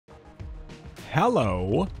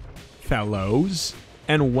Hello, fellows,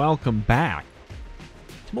 and welcome back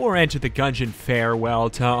to more Enter the Gungeon Farewell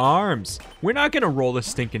to Arms. We're not gonna roll a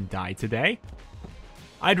stinking die today.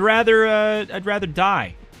 I'd rather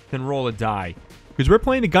die than roll a die, because we're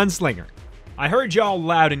playing the Gunslinger. I heard y'all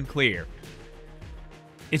loud and clear.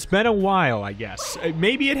 It's been a while, I guess.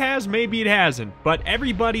 Maybe it has, maybe it hasn't, but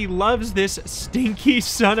everybody loves this stinky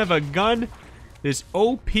son of a gun. This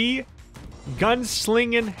OP,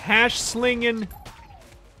 gun-slinging, hash-slinging,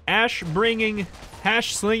 ash-bringing,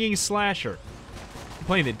 hash-slinging slasher. I'm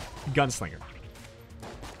playing the Gunslinger.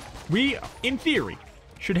 We, in theory,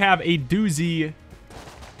 should have a doozy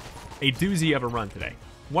of a run today.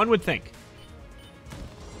 One would think.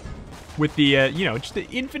 With the, you know, just the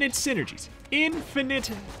infinite synergies.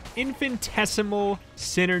 Infinitesimal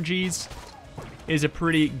synergies is a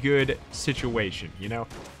pretty good situation, you know?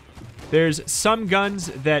 There's some guns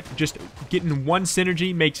that just getting one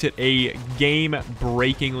synergy makes it a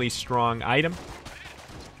game-breakingly strong item.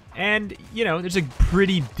 And, you know, there's a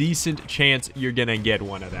pretty decent chance you're gonna get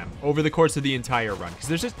one of them over the course of the entire run.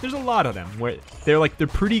 Because there's a lot of them where they're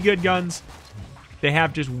pretty good guns. They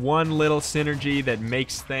have just one little synergy that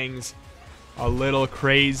makes things a little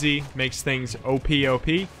crazy, makes things OP.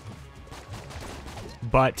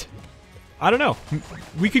 But, I don't know.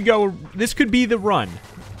 We could go, this could be the run.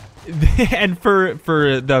 And for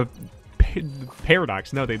the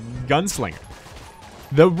paradox, no, the Gunslinger,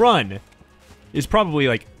 the run is probably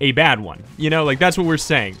like a bad one. You know, like that's what we're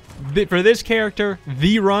saying. For this character,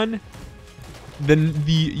 the run, the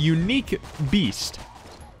unique beast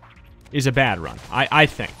is a bad run. I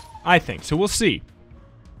think. So we'll see.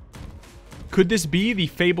 Could this be the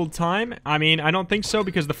fabled time? I mean, I don't think so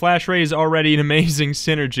because the flash ray is already an amazing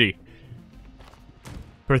synergy.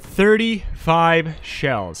 For 35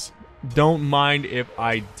 shells. Don't mind if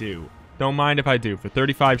I do. Don't mind if I do. For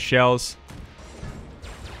 35 shells.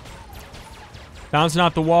 Bouncing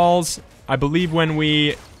off the walls. I believe when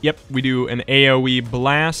we... Yep, we do an AoE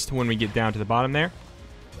blast when we get down to the bottom there.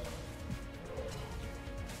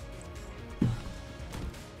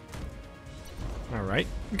 Alright.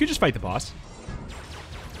 We could just fight the boss.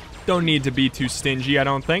 Don't need to be too stingy, I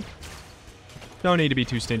don't think. Don't need to be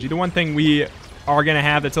too stingy. The one thing we are going to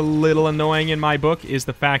have that's a little annoying in my book is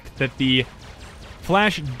the fact that the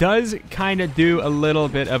flash does kind of do a little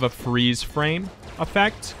bit of a freeze frame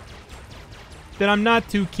effect that I'm not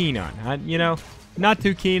too keen on. You know, not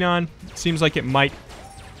too keen on. Seems like it might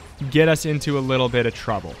get us into a little bit of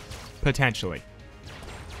trouble, potentially.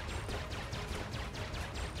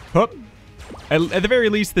 Hoop. At the very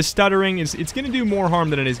least, the stuttering it's going to do more harm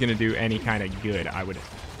than it is going to do any kind of good, I would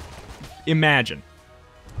imagine.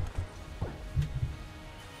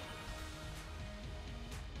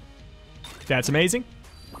 That's amazing.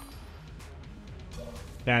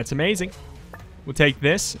 That's amazing. We'll take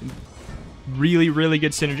this. Really, really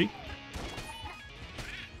good synergy.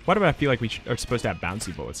 Why do I feel like we are supposed to have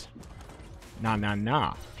bouncy bullets?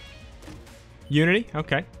 Nah. Unity?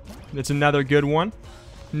 Okay. That's another good one.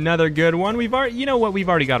 Another good one. We've already... You know what? We've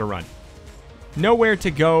already got to run. Nowhere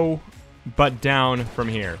to go but down from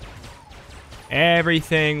here.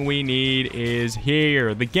 Everything we need is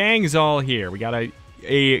here. The gang's all here. We got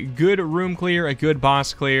a good room clear, a good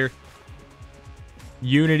boss clear.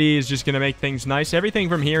 Unity is just going to make things nice. Everything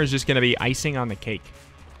from here is just going to be icing on the cake.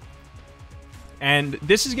 And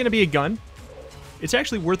this is going to be a gun. It's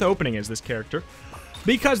actually worth opening as this character,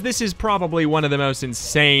 because this is probably one of the most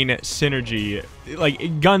insane synergy,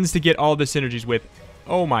 like, guns to get all the synergies with.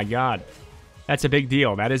 Oh my god. That's a big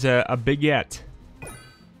deal. That is a big-yet.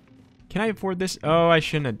 Can I afford this? Oh, I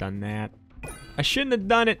shouldn't have done that. I shouldn't have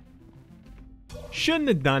done it. Shouldn't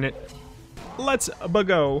have done it. Let's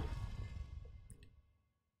go.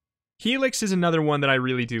 Helix is another one that I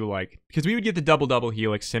really do like, because we would get the double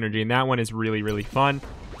Helix synergy, and that one is really, really fun,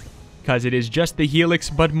 because it is just the Helix,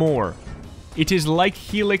 but more. It is like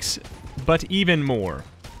Helix, but even more.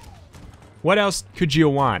 What else could you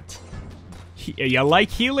want? You like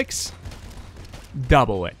Helix?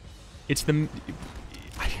 Double it. It's the...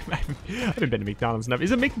 I haven't been to McDonald's enough.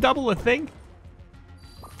 Is a McDouble a thing?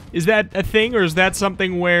 Is that a thing, or is that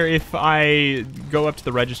something where if I go up to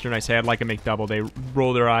the register and I say I'd like a McDouble, they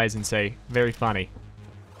roll their eyes and say, very funny,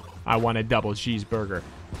 I want a double cheeseburger.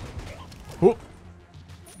 Ooh.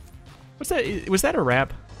 What's that? Was that a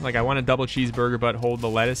rap? Like, I want a double cheeseburger, but hold the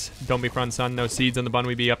lettuce. Don't be front, son. No seeds on the bun.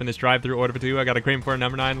 We be up in this drive-through. Order for two. I got a cream for a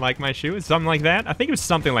number 9. Like my shoe. It's something like that. I think it was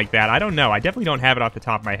something like that. I don't know. I definitely don't have it off the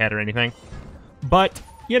top of my head or anything. But,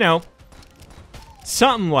 you know,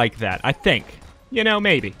 something like that. I think. You know,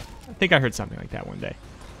 maybe. I think I heard something like that one day.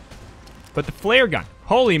 But the flare gun.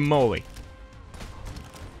 Holy moly.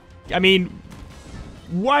 I mean,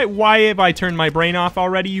 Why have I turned my brain off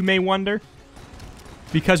already, you may wonder?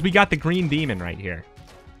 Because we got the green demon right here.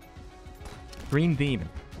 Green demon.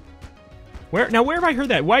 Where have I heard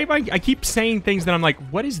that? Why have I keep saying things that I'm like,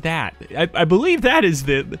 what is that? I believe that is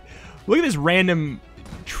the... Look at this random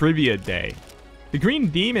trivia day. The green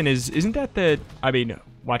demon isn't that the... I mean,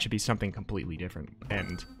 watch it be something completely different.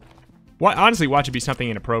 And... honestly, watch it be something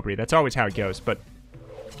inappropriate. That's always how it goes. But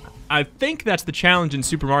I think that's the challenge in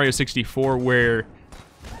Super Mario 64 where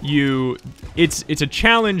it's a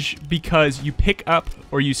challenge because you pick up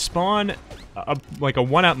or you spawn like a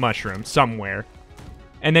one-up mushroom somewhere,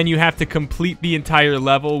 and then you have to complete the entire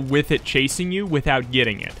level with it chasing you without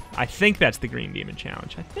getting it. I think that's the Green Demon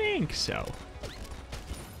Challenge. I think so.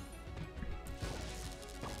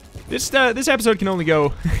 This episode can only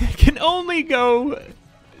go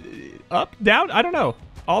up, down. I don't know.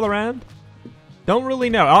 All around. Don't really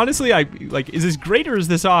know. Honestly, is this great or is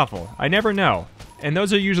this awful? I never know. And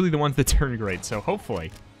those are usually the ones that turn great. So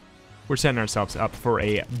hopefully, we're setting ourselves up for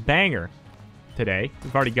a banger today.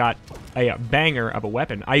 We've already got a banger of a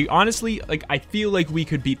weapon. I honestly, I feel like we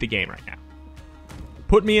could beat the game right now.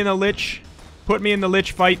 Put me in the Lich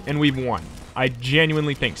fight, and we've won. I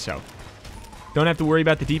genuinely think so. Don't have to worry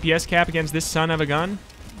about the DPS cap against this son of a gun.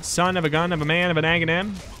 Son of a gun of a man of an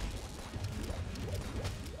Aghanim.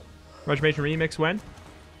 Regimation Remix when?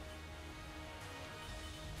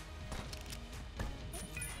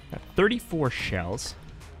 Got 34 shells.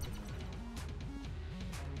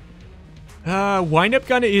 Wind-up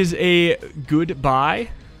gun is a good buy.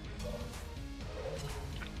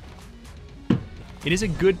 It is a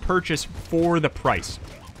good purchase for the price.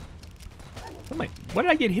 What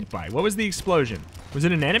did I get hit by? What was the explosion? Was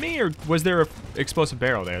it an enemy, or was there an explosive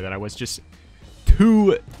barrel there that I was just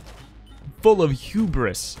too full of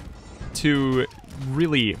hubris to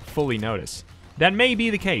really fully notice? That may be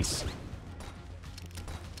the case.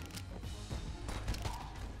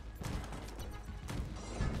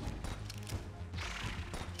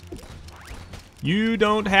 You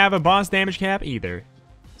don't have a boss damage cap either,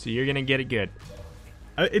 so you're gonna get it good.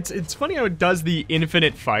 It's funny how it does the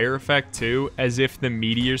infinite fire effect too, as if the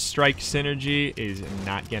meteor strike synergy is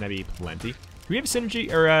not gonna be plenty. Do we have a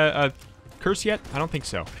synergy or a curse yet? I don't think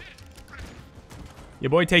so. Your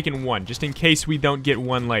boy taking one, just in case we don't get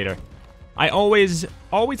one later. I always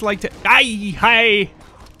like to... Hi!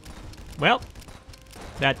 Well,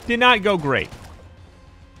 that did not go great.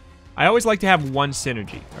 I always like to have one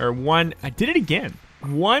synergy, or one... I did it again.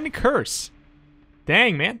 One curse.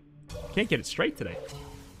 Dang, man. Can't get it straight today.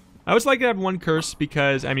 I always like to have one curse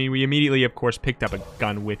because, I mean, we immediately, of course, picked up a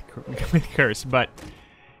gun with curse, but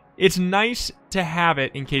it's nice to have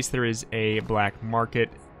it in case there is a black market,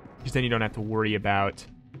 because then you don't have to worry about...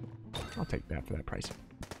 I'll take that for that price.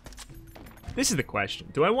 This is the question.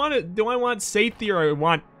 Do I want safety or I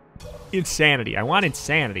want insanity? I want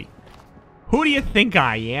insanity. Who do you think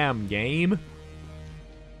I am, game?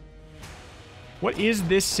 What is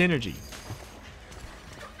this synergy?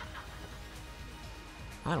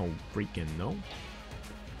 I don't freaking know.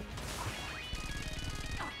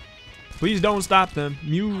 Please don't stop the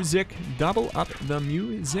music. Double up the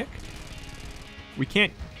music. We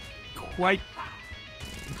can't quite...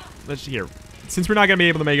 Let's hear. Since we're not going to be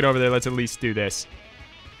able to make it over there, let's at least do this.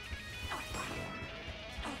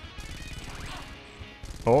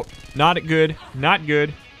 Oh, not good. Not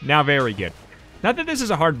good. Now very good. Not that this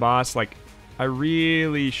is a hard boss. Like, I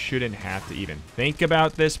really shouldn't have to even think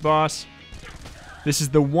about this boss. This is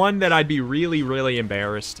the one that I'd be really, really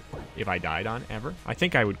embarrassed if I died on, ever. I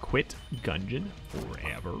think I would quit Gungeon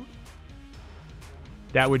forever.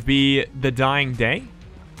 That would be the dying day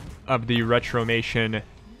of the Retromation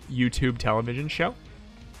YouTube television show.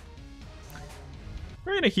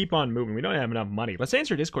 We're going to keep on moving. We don't have enough money. Let's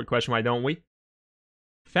answer a Discord question, why don't we?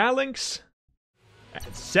 Phalanx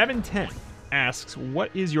at 710 asks,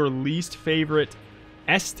 what is your least favorite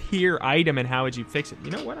S tier item and how would you fix it?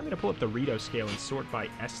 You know what? I'm going to pull up the Reto scale and sort by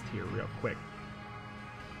S tier real quick.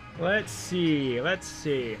 Let's see.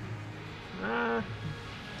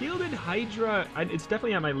 Gilded Hydra, it's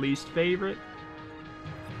definitely not my least favorite.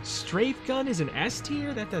 Strafe Gun is an S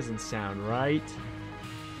tier? That doesn't sound right.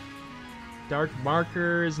 Dark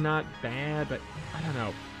Marker is not bad, but I don't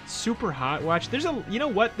know. Super Hot Watch. You know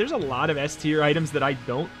what? There's a lot of S tier items that I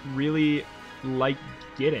don't really like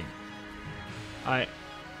getting.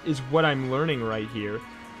 Is what I'm learning right here.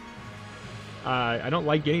 I don't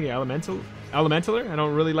like getting the Elementaler.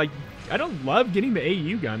 I don't love getting the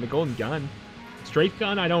AU gun, the golden gun. Strafe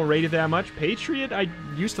Gun, I don't rate it that much. Patriot, I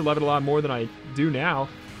used to love it a lot more than I do now.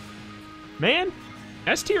 Man,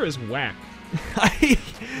 S tier is whack. I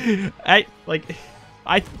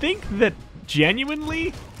think that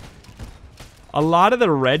genuinely, a lot of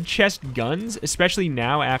the red chest guns, especially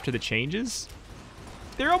now after the changes,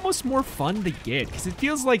 they're almost more fun to get. Because it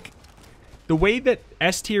feels like the way that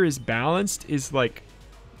S tier is balanced is, like,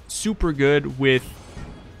 super good with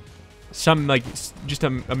some, like, just a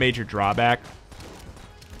major drawback.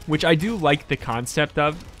 Which I do like the concept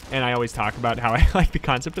of. And I always talk about how I like the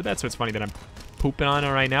concept of that. So it's funny that I'm pooping on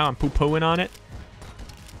it right now. I'm poo-pooing on it.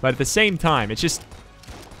 But at the same time, it's just...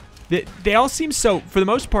 They all seem so... For the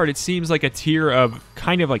most part, it seems like a tier of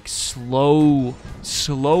kind of like slow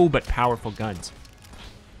but powerful guns.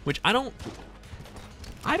 Which I don't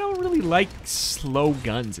really like slow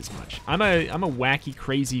guns as much. I'm a wacky,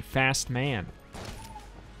 crazy, fast man.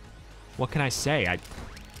 What can I say? I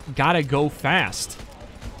gotta go fast.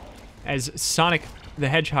 As Sonic the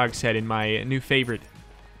Hedgehog said in my new favorite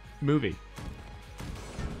movie.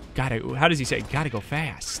 How does he say it? Gotta go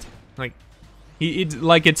fast. Like,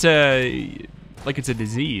 like it's a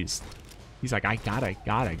disease. He's like, I gotta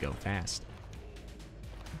go fast.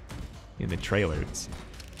 In the trailer,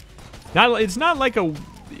 it's not like a,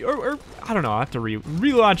 or I don't know. I'll have to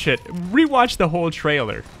rewatch it. Rewatch the whole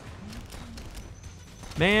trailer.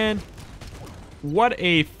 Man, what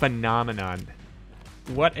a phenomenon.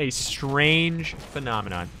 What a strange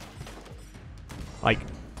phenomenon. Like,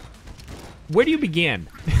 where do you begin?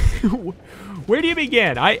 Where do you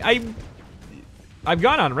begin? I've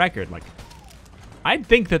gone on record, like, I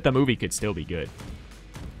think that the movie could still be good.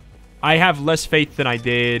 I have less faith than I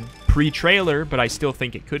did pre-trailer, but I still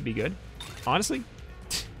think it could be good. Honestly,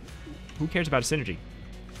 who cares about a synergy?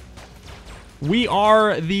 We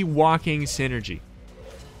are the walking synergy.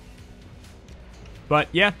 But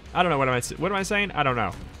yeah, I don't know what am I saying? I don't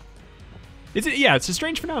know. It's a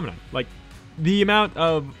strange phenomenon. Like, the amount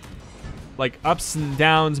of, like, ups and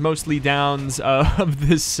downs, mostly downs, of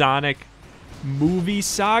the Sonic movie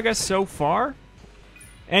saga so far.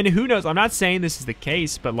 And who knows? I'm not saying this is the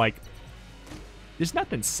case, but, like, there's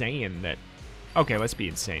nothing saying that... Okay, let's be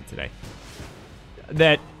insane today.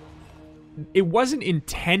 That it wasn't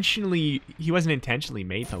intentionally... He wasn't intentionally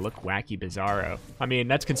made to look wacky bizarro. I mean,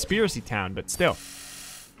 that's Conspiracy Town, but still.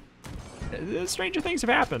 Stranger things have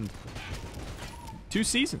happened. 2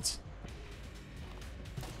 seasons.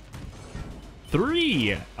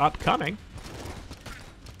 3 upcoming.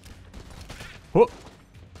 Whoop.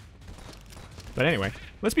 But anyway,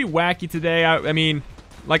 let's be wacky today. I mean,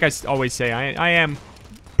 like I always say, I am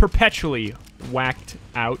perpetually whacked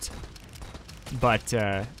out. But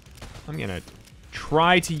I'm going to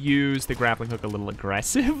try to use the grappling hook a little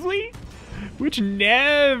aggressively, which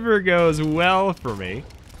never goes well for me.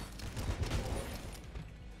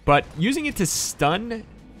 But using it to stun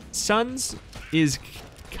Suns is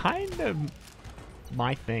kind of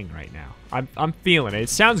my thing right now. I'm feeling it. It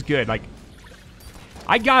sounds good. Like,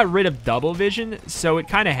 I got rid of double vision, so it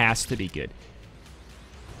kind of has to be good.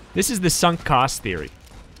 This is the sunk cost theory.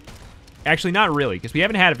 Actually, not really, because we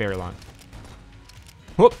haven't had it very long.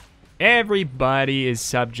 Whoop. Everybody is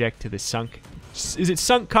subject to the sunk... Is it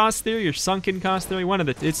sunk cost theory or sunken cost theory? One of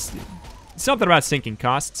the... It's something about sinking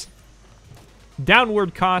costs.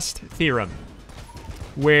 Downward cost theorem.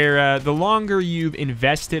 Where the longer you've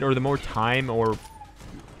invested, or the more time or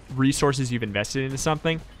resources you've invested into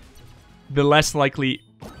something, the less likely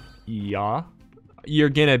you're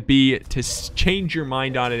gonna be to change your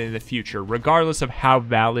mind on it in the future, regardless of how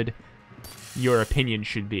valid your opinion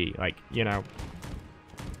should be. Like, you know,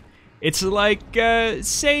 it's like,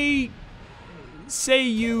 say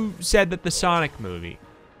you said that the Sonic movie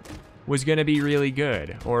was gonna be really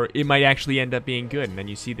good, or it might actually end up being good, and then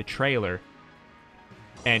you see the trailer,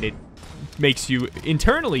 and it makes you,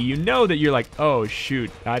 internally, you know that you're like, oh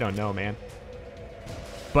shoot, I don't know, man.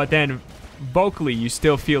 But then, vocally, you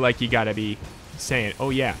still feel like you gotta be saying, oh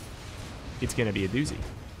yeah, it's gonna be a doozy.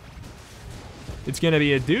 It's gonna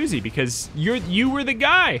be a doozy, because you were the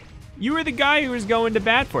guy. You were the guy who was going to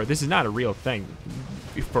bat for it. This is not a real thing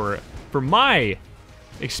for my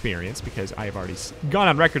experience, because I have already gone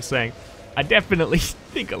on record saying I definitely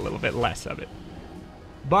think a little bit less of it.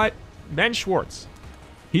 But Ben Schwartz,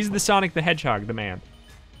 he's the Sonic the Hedgehog, the man.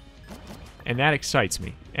 And that excites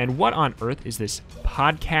me. And what on earth is this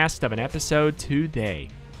podcast of an episode today?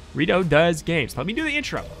 Reto does games. Let me do the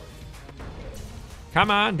intro. Come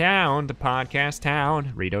on down to Podcast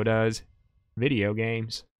Town. Reto does video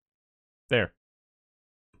games. There.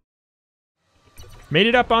 Made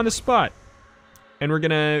it up on the spot. And we're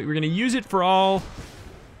gonna use it for all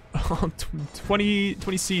 20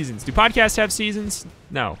 seasons. Do podcasts have seasons?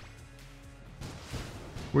 No.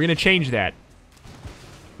 We're gonna change that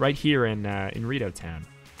right here in Reto Town.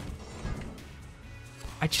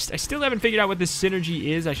 I still haven't figured out what this synergy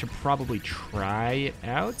is. I should probably try it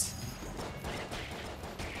out.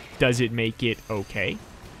 Does it make it okay?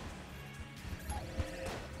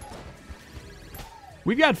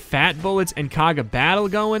 We've got Fat Bullets and Kaga Battle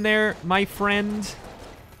going there, my friend.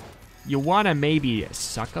 You want to maybe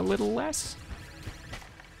suck a little less?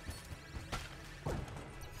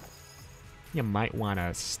 You might want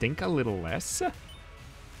to stink a little less.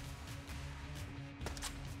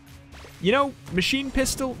 You know, Machine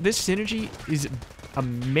Pistol, this synergy is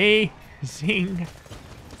amazing.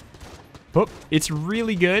 Oh, it's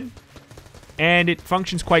really good. And it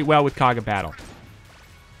functions quite well with Kaga Battle.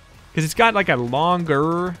 Because it's got like a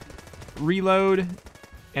longer reload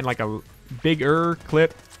and like a bigger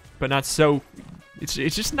clip, but not so... It's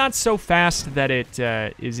just not so fast that it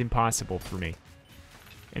is impossible for me.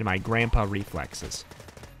 And my grandpa reflexes.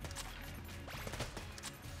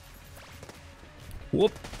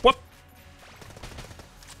 Whoop, whoop.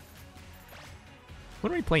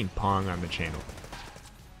 When are we playing Pong on the channel?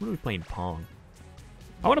 When are we playing Pong?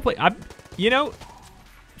 I want to play... you know,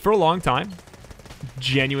 for a long time,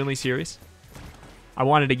 genuinely serious, I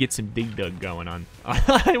wanted to get some Dig Dug going on.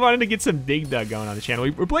 I wanted to get some Dig Dug going on the channel.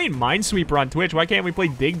 We're playing Minesweeper on Twitch. Why can't we play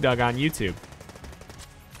Dig Dug on YouTube?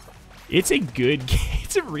 It's a good game.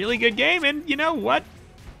 It's a really good game, and you know what?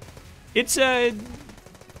 It's a...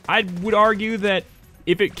 I would argue that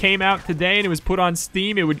if it came out today and it was put on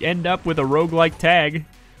Steam, it would end up with a roguelike tag.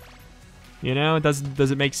 You know, does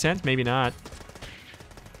it make sense? Maybe not.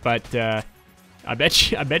 But I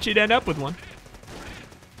bet you'd end up with one.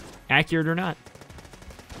 Accurate or not.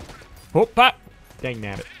 Oh, pop! Dang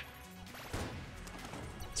nabbit.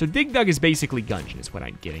 So Dig Dug is basically Gungeon, is what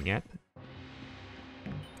I'm getting at.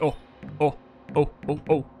 Oh, oh, oh, oh,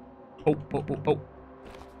 oh, oh, oh, oh, oh.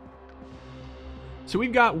 So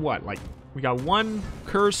we've got what? Like, we got one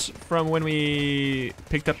curse from when we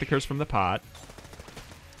picked up the curse from the pot.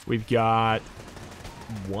 We've got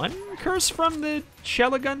one curse from the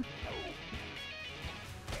Sheligun.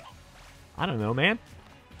 I don't know, man.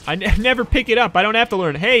 I never pick it up. I don't have to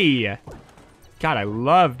learn. Hey! God, I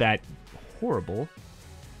love that horrible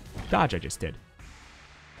dodge I just did.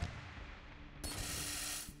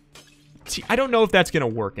 See, I don't know if that's going to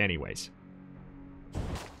work anyways.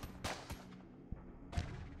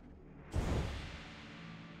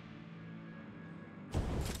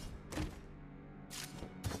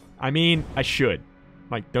 I mean, I should.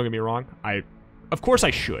 Like, don't get me wrong. Of course I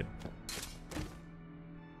should.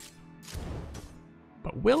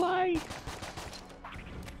 But will I?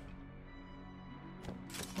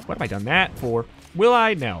 What have I done that for? Will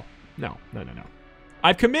I? No. No, no, no, no.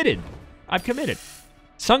 I've committed. I've committed.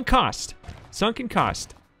 Sunk cost. Sunken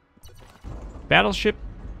cost. Battleship.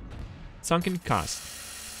 Sunken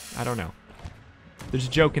cost. I don't know. There's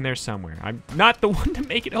a joke in there somewhere. I'm not the one to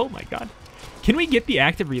make it. Oh my god. Can we get the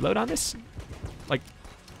active reload on this? Like...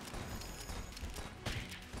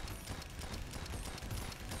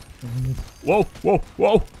 Whoa, whoa,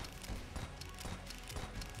 whoa.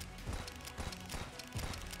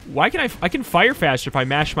 Why can I can fire faster if I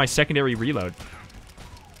mash my secondary reload?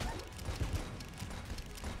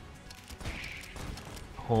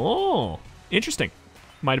 Oh, interesting.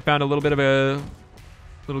 Might have found a little bit of a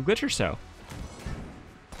little glitch or so.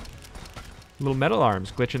 Little metal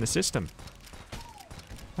arms glitch in the system.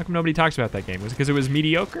 How come nobody talks about that game? Was it because it was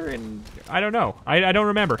mediocre? And I don't know. I don't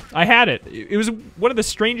remember. I had it. It was one of the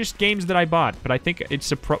strangest games that I bought, but I think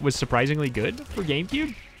it was surprisingly good for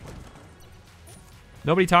GameCube.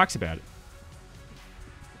 Nobody talks about it.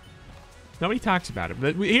 Nobody talks about it.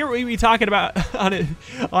 But here we be talking about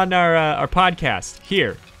on our podcast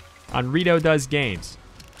here on Reto Does Games,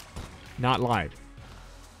 not live.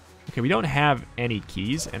 Okay, we don't have any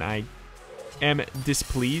keys, and I am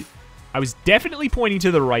displeased. I was definitely pointing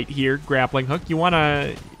to the right here, grappling hook. You want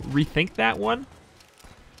to rethink that one,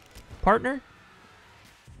 partner?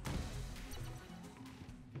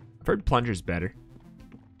 I've heard plunger's better.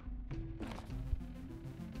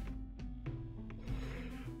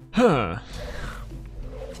 Huh.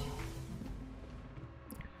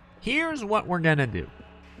 Here's what we're gonna do.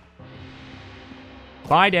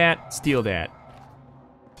 Buy that, steal that.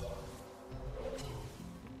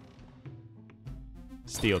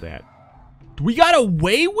 Steal that. We got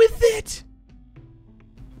away with it?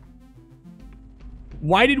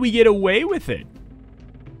 Why did we get away with it?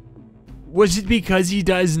 Was it because he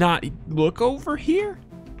does not look over here?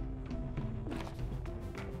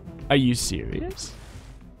 Are you serious?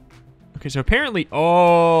 Okay, so apparently...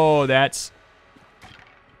 Oh, that's...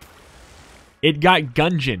 It got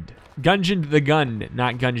Gungeoned. Gungeoned the gun,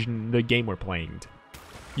 not Gungeon the game we're playing.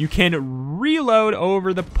 You can reload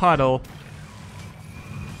over the puddle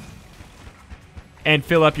and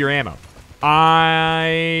fill up your ammo.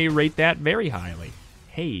 I rate that very highly.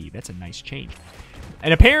 Hey, that's a nice change.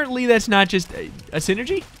 And apparently that's not just a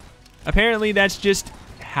synergy. Apparently that's just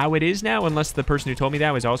how it is now, unless the person who told me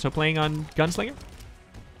that was also playing on Gunslinger.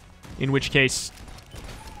 In which case,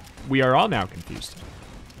 we are all now confused.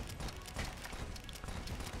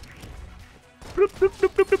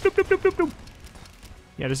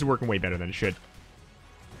 Yeah, this is working way better than it should.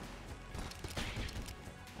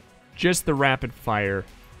 Just the rapid fire.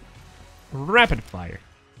 Rapid fire.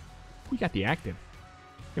 We got the active.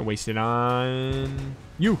 Gonna waste it on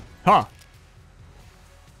you. Ha!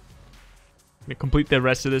 Gonna complete the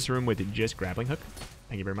rest of this room with just grappling hook.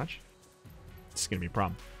 Thank you very much. This is gonna be a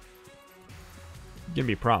problem. Gonna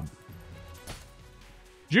be a problem.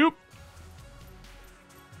 Jupe!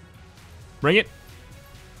 Bring it.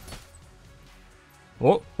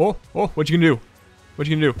 Oh, oh, oh, what you gonna do? What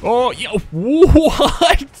you gonna do? Oh, yo,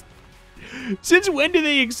 what? Since when do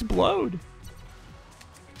they explode?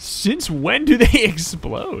 Since when do they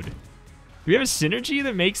explode? Do we have a synergy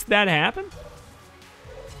that makes that happen?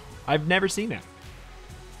 I've never seen that.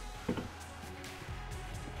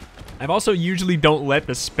 I've also usually don't let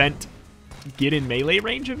the spent get in melee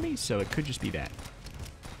range of me, so it could just be that.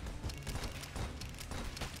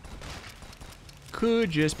 Could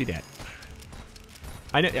just be that.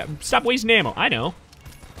 I know. Stop wasting ammo. I know.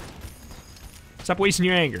 Stop wasting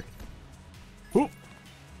your anger. Whoop.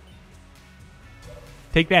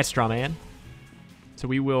 Take that, straw man. So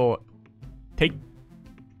we will take...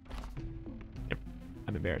 Yep.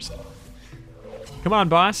 I'm embarrassed. Come on,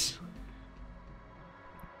 boss.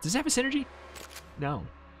 Does it have a synergy? No.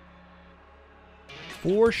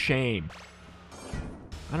 For shame.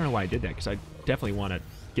 I don't know why I did that, because I definitely want to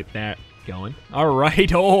get that going. All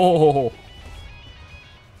right. Oh.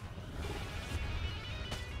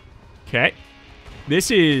 Okay.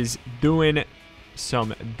 This is doing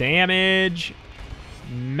some damage.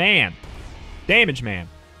 Man. Damage man.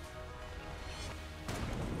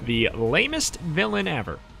 The lamest villain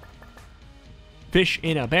ever. Fish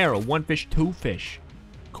in a barrel. One fish, two fish.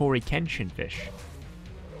 Corey Kenshin fish.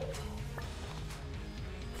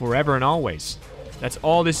 Forever and always. That's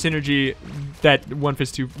all this synergy that one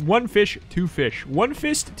fish, two fish. One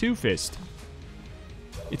fist, two fist.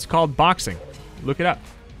 It's called boxing. Look it up.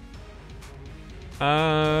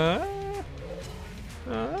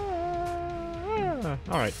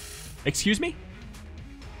 All right. Excuse me?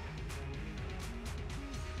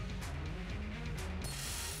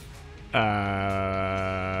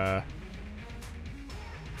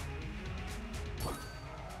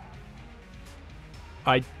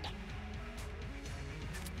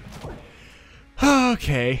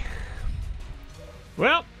 Okay.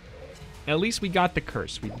 Well, at least we got the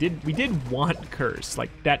curse. We did want curse. Like,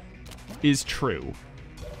 that is true.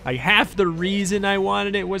 Like, half the reason I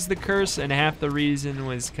wanted it was the curse, and half the reason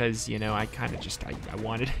was because, you know, I kind of just, I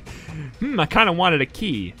wanted, I kind of wanted a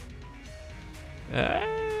key.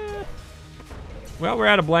 Well, we're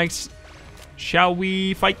out of blanks. Shall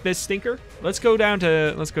we fight this stinker? Let's go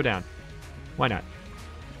down. Why not?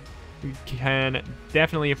 We can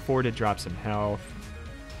definitely afford to drop some health.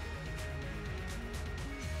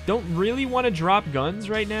 Don't really want to drop guns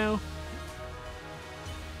right now.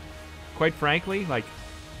 Quite frankly, like...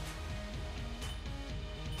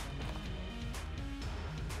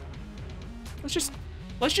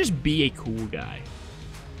 Let's just be a cool guy.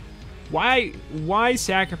 Why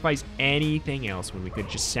sacrifice anything else when we could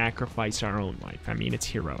just sacrifice our own life? I mean, it's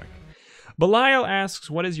heroic. Belial asks,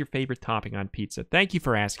 what is your favorite topping on pizza? Thank you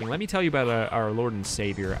for asking. Let me tell you about our Lord and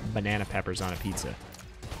Savior, banana peppers on a pizza.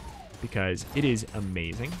 Because it is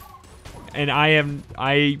amazing. And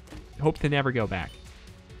I hope to never go back.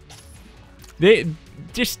 They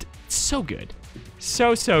just so good.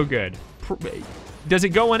 So good. Does it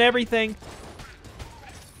go on everything?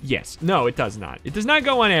 Yes. No, it does not. It does not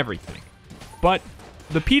go on everything. But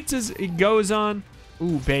the pizzas it goes on,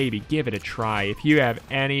 ooh, baby, give it a try. If you have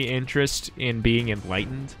any interest in being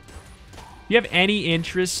enlightened, if you have any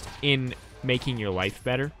interest in making your life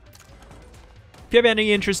better, if you have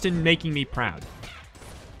any interest in making me proud,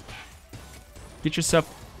 get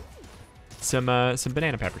yourself some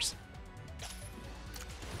banana peppers.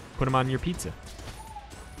 Put them on your pizza.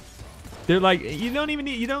 They're like,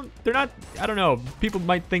 they're not, I don't know, people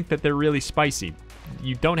might think that they're really spicy.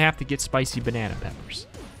 You don't have to get spicy banana peppers.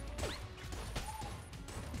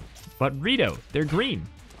 But Reto, they're green.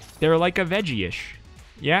 They're like a veggie-ish.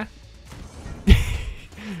 Yeah?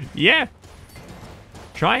 Yeah.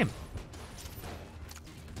 Try them.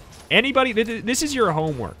 Anybody, this is your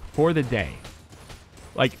homework for the day.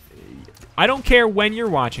 Like, I don't care when you're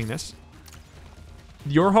watching this.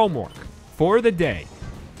 Your homework for the day.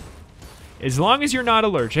 As long as you're not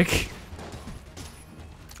allergic,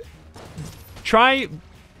 try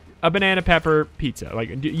a banana pepper pizza.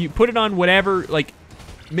 Like, you put it on whatever, like,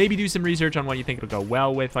 maybe do some research on what you think it'll go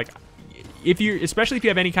well with. Like, especially if you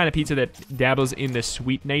have any kind of pizza that dabbles in the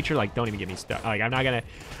sweet nature, like, don't even get me stuck. Like, I'm not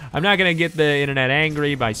gonna get the internet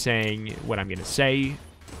angry by saying what I'm gonna say.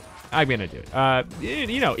 I'm gonna do it.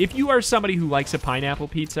 You know, if you are somebody who likes a pineapple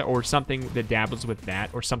pizza or something that dabbles with that,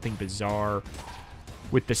 or something bizarre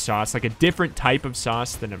with the sauce, like a different type of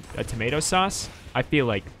sauce than a tomato sauce, I feel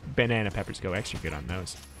like banana peppers go extra good on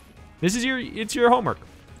those. This is it's your homework.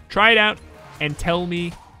 Try it out and tell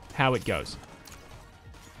me how it goes.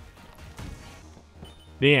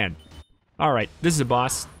 The end. All right, this is a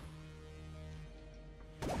boss.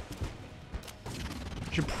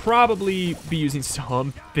 Should probably be using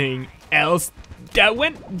something else. That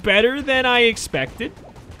went better than I expected,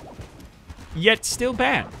 yet still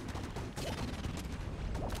bad.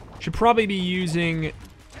 Should probably be using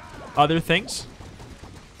other things.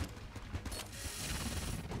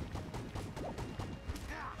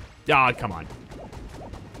 Ah, come on.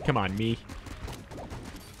 Come on, me.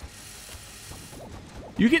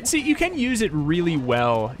 You can use it really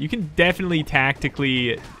well. You can definitely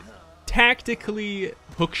tactically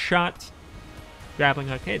hook shot, grappling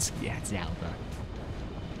hook. It's Zelda.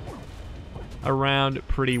 Around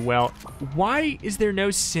pretty well. Why is there no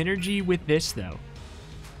synergy with this though?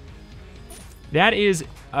 That is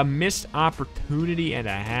a missed opportunity and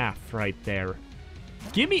a half right there.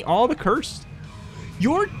 Give me all the curse.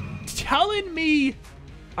 You're telling me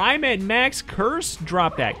I'm at max curse?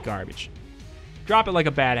 Drop that garbage. Drop it like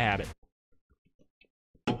a bad habit.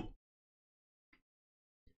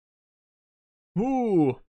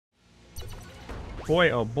 Ooh. Boy,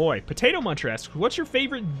 oh boy. Potato Muncher asks, what's your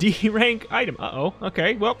favorite D rank item? Uh-oh.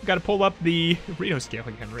 Okay, well, gotta pull up the Reto scale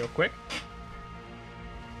again real quick.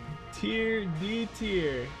 Tier, D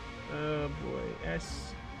tier. Oh boy,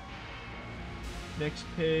 S. Next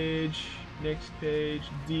page,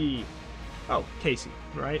 D. Oh, Casey,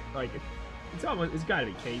 right? Like, it's gotta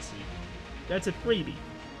be Casey. That's a freebie.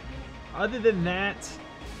 Other than that,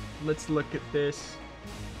 let's look at this.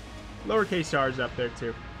 Lowercase r is up there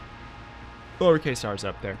too. Lowercase r is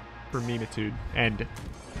up there for memitude and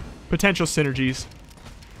potential synergies.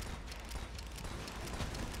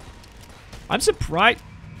 I'm surprised.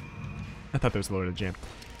 I thought that was lower to jam.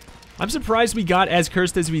 I'm surprised we got as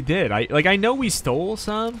cursed as we did. I know we stole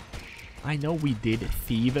some. I know we did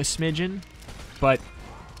thieve a smidgen, but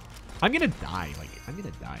I'm gonna die. Like, I'm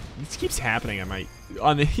gonna die. This keeps happening on the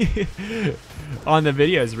on the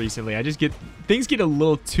videos recently. Things get a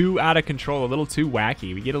little too out of control, a little too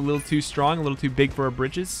wacky. We get a little too strong, a little too big for our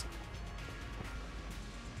britches.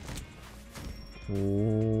 Oh,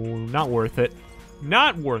 not worth it.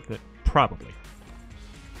 Not worth it. Probably.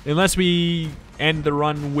 Unless we end the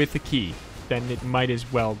run with a key, then we might as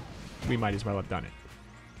well have done it.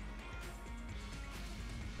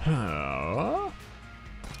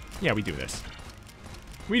 Yeah, we do this.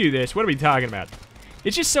 We do this. What are we talking about?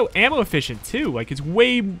 It's just so ammo efficient too. Like, it's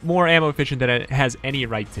way more ammo efficient than it has any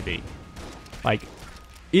right to be. Like,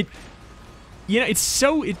 the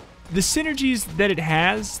synergies that it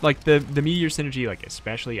has, like the meteor synergy, like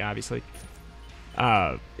especially obviously,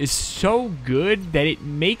 is so good that it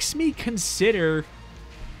makes me consider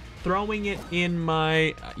throwing it in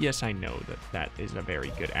my... yes, I know that is a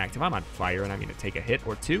very good active. I'm on fire and I'm going to take a hit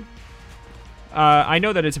or two. I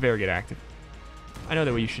know that it's a very good active. I know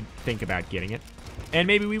that we should think about getting it. And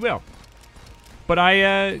maybe we will. But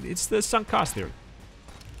it's the sunk cost theory.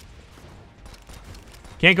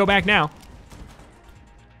 Can't go back now.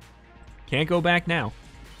 Can't go back now.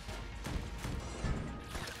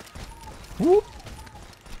 Whoop.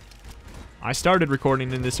 I started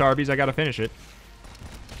recording in this Arby's. I gotta finish it.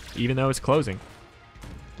 Even though it's closing.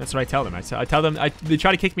 That's what I tell them. I tell them, they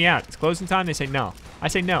try to kick me out. It's closing time. They say no. I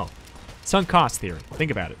say no. Sunk cost theory.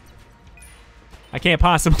 Think about it. I can't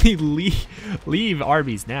possibly leave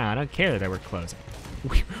Arby's now. I don't care that we're closing.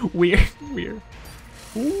 Weird.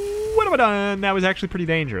 What have I done? That was actually pretty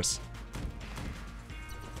dangerous.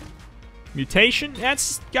 Mutation.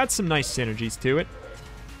 That's got some nice synergies to it.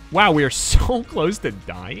 Wow, we are so close to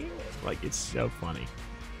dying. Like, it's so funny.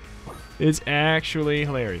 It's actually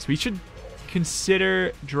hilarious. We should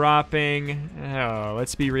consider dropping... oh,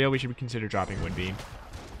 let's be real. We should consider dropping Windbeam.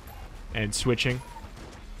 And switching.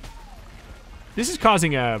 This is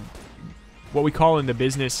causing what we call in the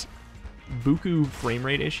business buku frame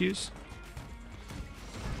rate issues.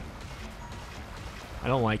 I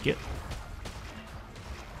don't like it.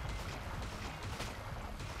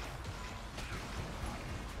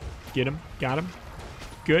 Get him. Got him.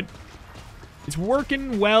 Good. It's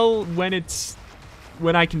working well when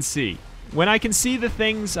I can see. When I can see the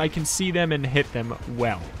things, I can see them and hit them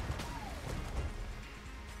well.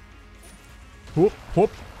 Whoop,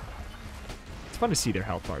 whoop. It's fun to see their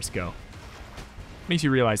health bars go. Makes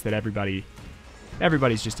you realize that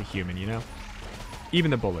everybody's just a human, you know?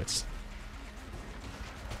 Even the bullets.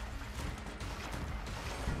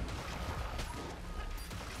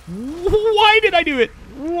 Why did I do it?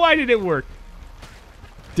 Why did it work?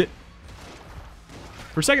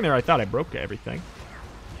 For a second there, I thought I broke everything.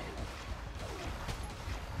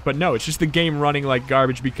 But no, it's just the game running like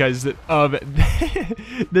garbage because of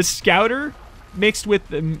the scouter mixed with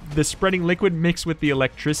the spreading liquid, mixed with the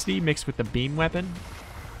electricity, mixed with the beam weapon.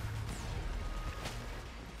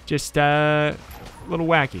 Just a little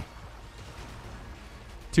wacky.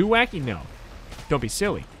 Too wacky? No. Don't be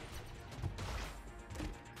silly.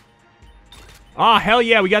 Ah, hell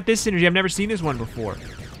yeah, we got this synergy. I've never seen this one before.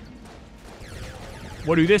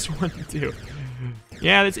 What do this one do?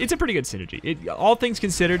 Yeah, it's a pretty good synergy. All things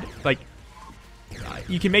considered, like,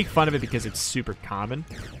 you can make fun of it because it's super common.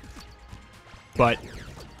 But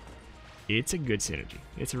it's a good synergy.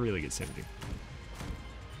 It's a really good synergy.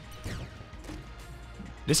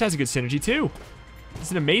 This has a good synergy, too. It's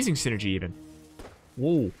an amazing synergy, even.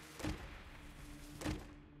 Whoa.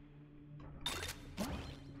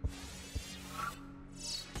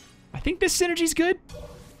 I think this synergy's good.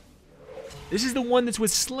 This is the one that's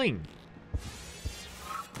with Sling.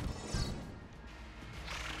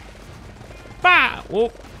 Bah!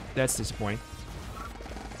 Whoa. That's disappointing.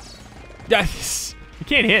 Yes. You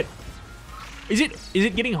can't hit. Is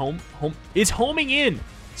it getting home? It's homing in.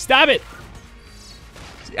 Stop it.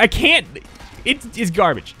 I can't. It's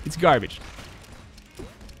garbage. It's garbage.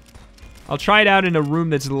 I'll try it out in a room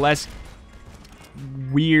that's less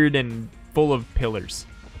weird and full of pillars.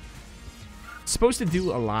 It's supposed to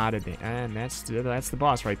do a lot of damage. And that's the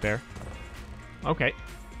boss right there. Okay.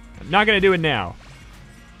 I'm not going to do it now.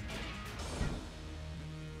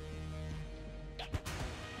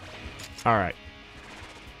 All right.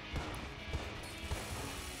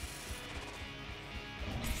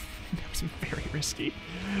 That was very risky.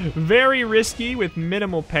 Very risky with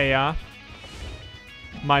minimal payoff.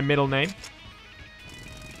 My middle name.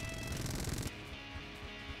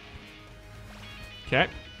 Okay.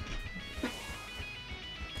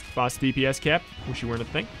 Boss DPS cap. Wish you weren't a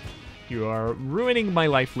thing. You are ruining my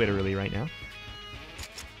life literally right now.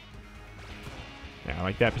 Yeah, I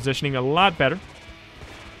like that positioning a lot better.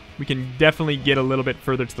 We can definitely get a little bit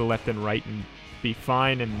further to the left and right and be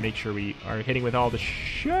fine and make sure we are hitting with all the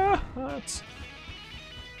shots.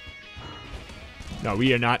 No,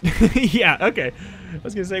 we are not. Yeah, okay. I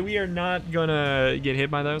was going to say, we are not going to get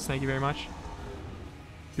hit by those. Thank you very much.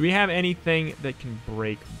 Do we have anything that can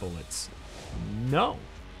break bullets? No.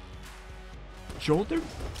 Jolter?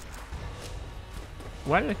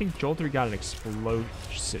 Why did I think Jolter got an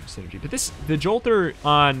explosive synergy? But the Jolter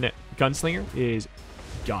on Gunslinger is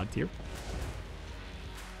god tier.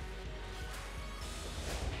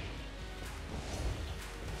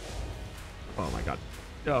 Oh my god.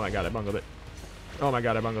 Oh my god, I bungled it. Oh my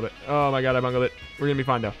god, I bungled it. Oh my god, I bungled it. We're gonna be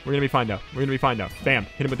fine though. We're gonna be fine though. We're gonna be fine though. Bam.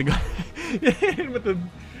 Hit him with the gun. Hit him with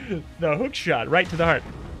the hook shot right to the heart.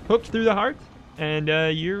 Hooked through the heart, and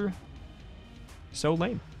you're so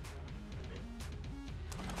lame.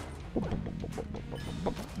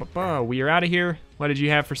 We are out of here. What did you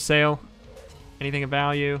have for sale? Anything of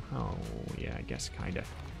value? Oh, yeah, I guess kind of.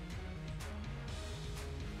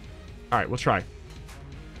 All right, we'll try.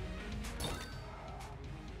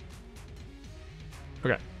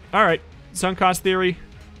 Okay. All right. Sunk cost theory.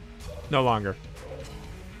 No longer.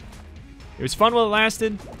 It was fun while it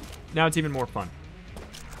lasted. Now it's even more fun.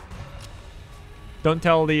 Don't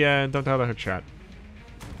tell the hook shot.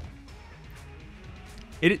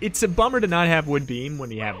 It's a bummer to not have wood beam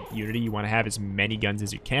when you have Unity. You want to have as many guns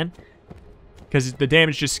as you can, because the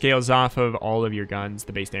damage just scales off of all of your guns,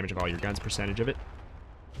 the base damage of all your guns, percentage of it.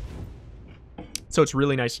 So it's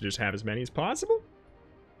really nice to just have as many as possible.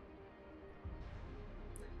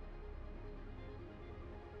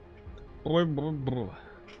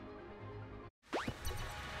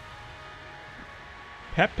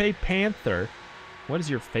 Pepe Panther. What is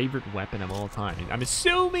your favorite weapon of all time? I'm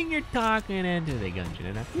assuming you're talking into the Gungeon,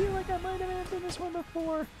 and I feel like I might have answered this one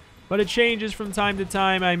before. But it changes from time to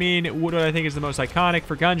time. I mean, what do I think is the most iconic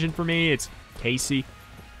for Gungeon for me? It's Casey.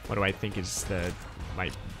 What do I think is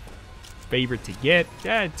my favorite to get?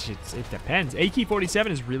 Yeah, it depends.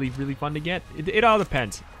 AK-47 is really, really fun to get. It all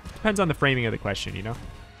depends. It depends on the framing of the question, you know?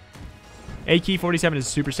 AK-47 is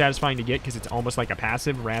super satisfying to get because it's almost like a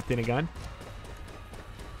passive wrapped in a gun.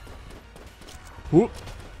 Whoop.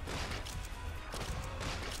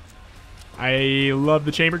 I love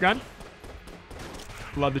the chamber gun.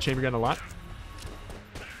 Love the chamber gun a lot.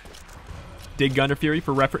 Dig Gunner Fury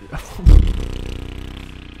for reference.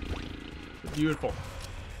 Beautiful.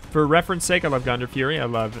 For reference sake, I love Gunner Fury. I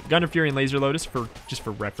love Gunner Fury and Laser Lotus for just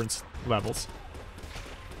for reference levels.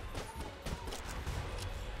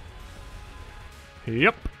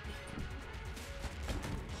 Yep.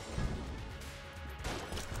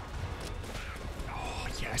 Oh,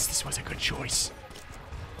 yes, this was a good choice.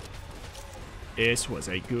 This was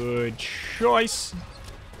a good choice.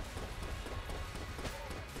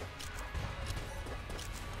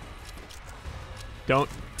 Don't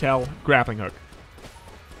tell grappling hook.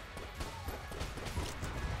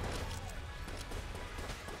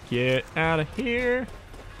 Get out of here.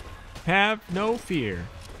 Have no fear.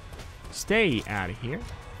 Stay out of here.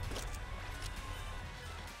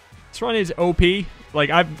 This run is OP. Like,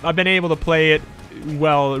 I've been able to play it,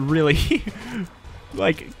 well, really,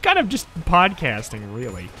 like, kind of just podcasting,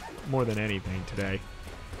 really, more than anything today.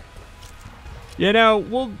 You know,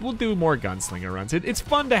 we'll do more gunslinger runs. It's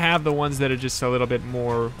fun to have the ones that are just a little bit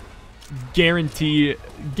more guaranteeably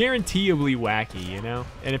wacky, you know?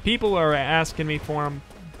 And if people are asking me for them,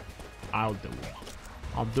 I'll do them.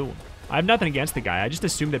 I'll do them. I have nothing against the guy. I just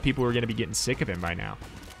assumed that people were going to be getting sick of him by now.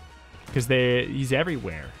 Because he's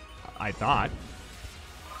everywhere, I thought.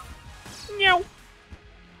 Meow.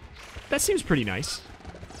 That seems pretty nice.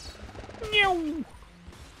 Meow.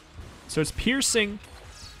 So it's piercing.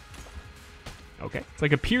 Okay. It's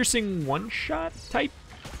like a piercing one-shot type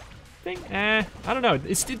thing. I don't know.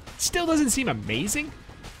 It still doesn't seem amazing.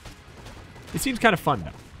 It seems kind of fun,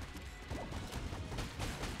 though.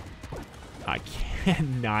 I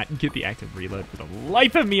cannot get the active reload for the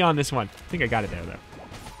life of me on this one. I think I got it there, though.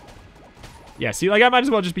 Yeah, see, like, I might as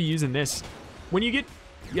well just be using this. When you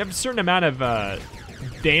have a certain amount of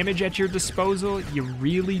damage at your disposal, you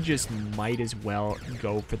really just might as well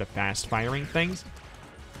go for the fast-firing things.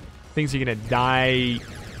 Things are going to die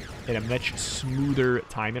in a much smoother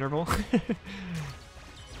time interval.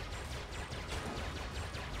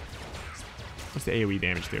 What's the AoE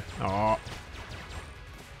damage do? Oh.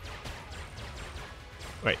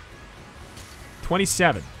 Wait.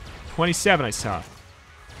 27. 27 I saw.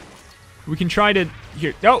 We can try to...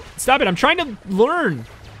 Here. No, stop it. I'm trying to learn.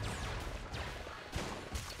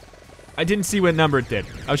 I didn't see what number it did.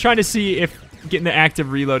 I was trying to see if getting the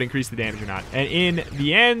active reload increased the damage or not. And in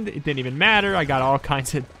the end, it didn't even matter. I got all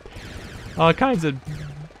kinds of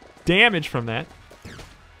damage from that.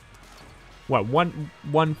 What,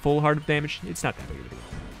 one full heart of damage? It's not that big of a deal.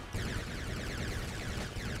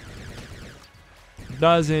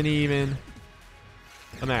 Doesn't even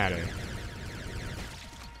matter.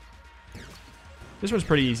 This one's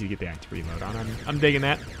pretty easy to get the active reload on. I'm digging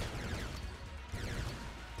that.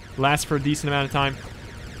 Lasts for a decent amount of time.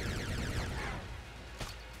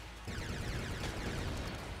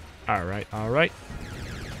 Alright, alright.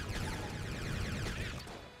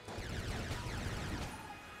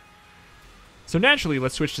 So naturally,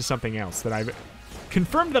 let's switch to something else that I've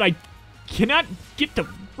confirmed that I cannot get to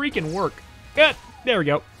freaking work. There we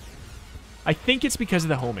go. I think it's because of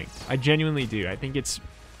the homing. I genuinely do. I think it's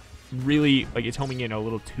really, like, it's homing in a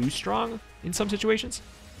little too strong in some situations.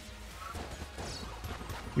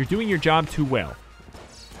 You're doing your job too well.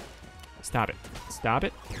 Stop it. Stop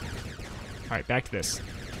it. Alright, back to this.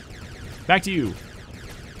 Back to you.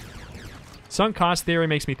 Sunk cost theory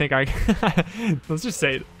makes me think let's just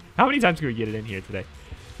say it. How many times can we get it in here today?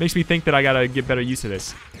 Makes me think that I gotta get better use of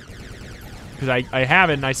this. Because I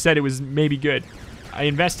haven't, and I said it was maybe good. I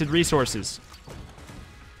invested resources.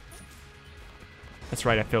 That's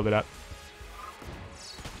right, I filled it up.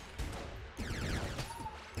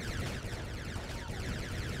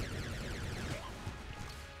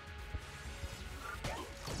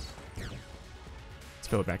 Let's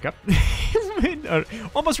fill it back up.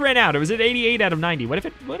 Almost ran out. It was at 88 out of 90. What if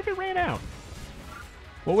it ran out?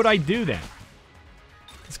 What would I do then?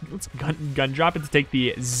 Let's gun drop it to take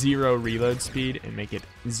the 0 reload speed and make it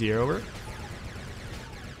 0-er.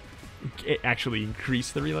 Actually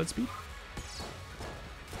increase the reload speed.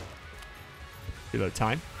 Reload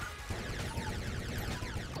time.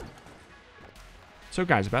 So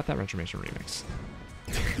guys, about that Retromation remix.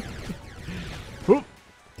 Whoop.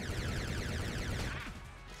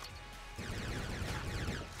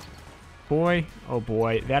 Boy, oh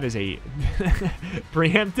boy, that is a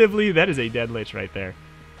preemptively, that is a dead lich right there.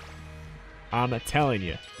 I'm telling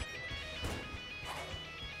you.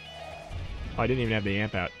 Oh, I didn't even have the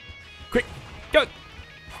amp out. Quick, go!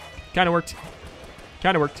 Kind of worked.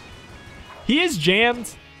 Kind of worked. He is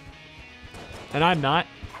jammed, and I'm not.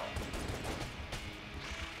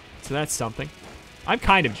 So that's something. I'm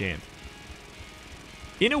kind of jammed.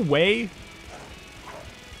 in a way,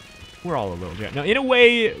 we're all a little jammed. Now, in a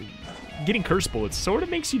way, getting curse bullets sort of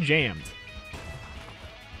makes you jammed.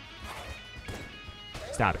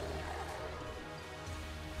 Stop it.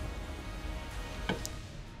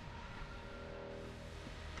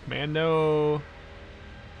 Commando.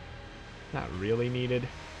 Not really needed.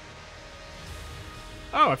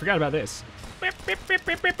 Oh, I forgot about this.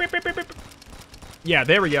 Yeah,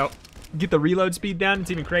 there we go. Get the reload speed down.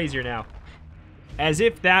 It's even crazier now. As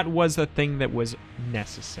if that was a thing that was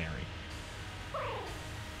necessary.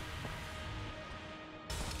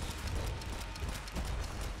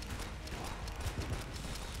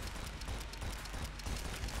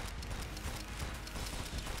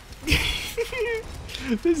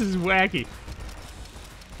 This is wacky.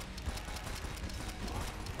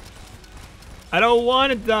 I don't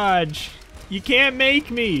want to dodge. You can't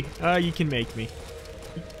make me. You can make me.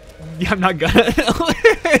 I'm not gonna.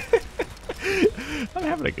 I'm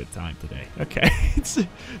having a good time today. Okay.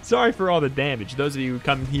 Sorry for all the damage. Those of you who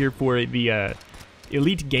come here for the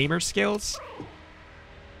elite gamer skills.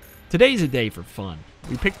 Today's a day for fun.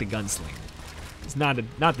 We picked the gunslinger. It's not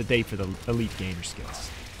the day for the elite gamer skills.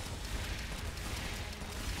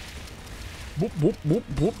 Boop, boop, boop,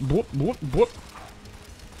 boop, boop, boop, boop.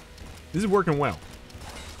 This is working well.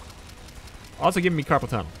 Also giving me carpal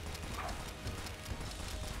tunnel.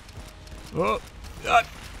 Oh,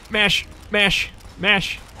 mash, mash,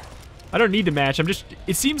 mash. I don't need to mash. I'm just.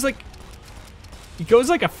 It seems like it goes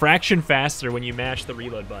like a fraction faster when you mash the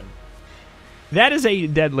reload button. That is a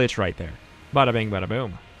dead lich right there. Bada bing, bada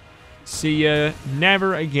boom. See ya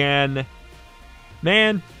never again,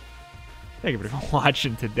 man. Thank you for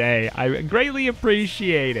watching today. I greatly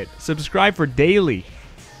appreciate it. Subscribe for daily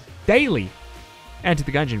Enter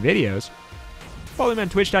the Gungeon videos. Follow me on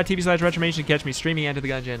twitch.tv/retromation to catch me streaming Enter the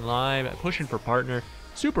Gungeon live. Pushing for partner.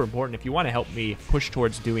 Super important if you want to help me push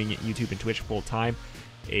towards doing YouTube and Twitch full time.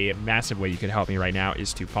 A massive way you can help me right now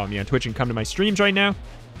is to follow me on Twitch and come to my streams right now.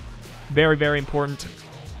 Very, very important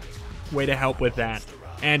way to help with that.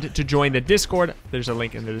 And to join the Discord, there's a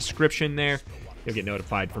link in the description there. You'll get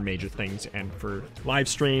notified for major things and for live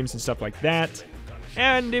streams and stuff like that.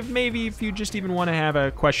 And if you just even want to have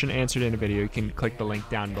a question answered in a video, you can click the link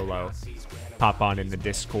down below. Pop on in the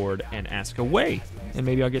Discord and ask away. And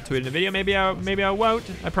maybe I'll get to it in a video. Maybe I won't.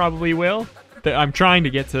 I probably will. I'm trying to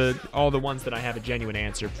get to all the ones that I have a genuine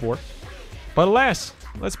answer for. But alas,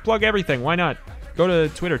 let's plug everything. Why not? Go to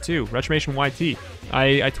Twitter too, RetromationYT.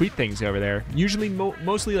 I tweet things over there. Usually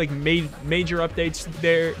mostly like major updates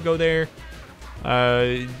there. Go there.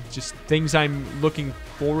 Just things I'm looking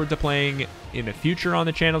forward to playing in the future on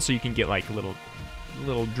the channel, so you can get like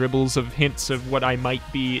little dribbles of hints of what might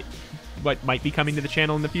be coming to the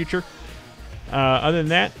channel in the future. Other than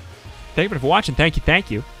that, thank you for watching.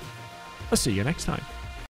 Thank you. I'll see you next time.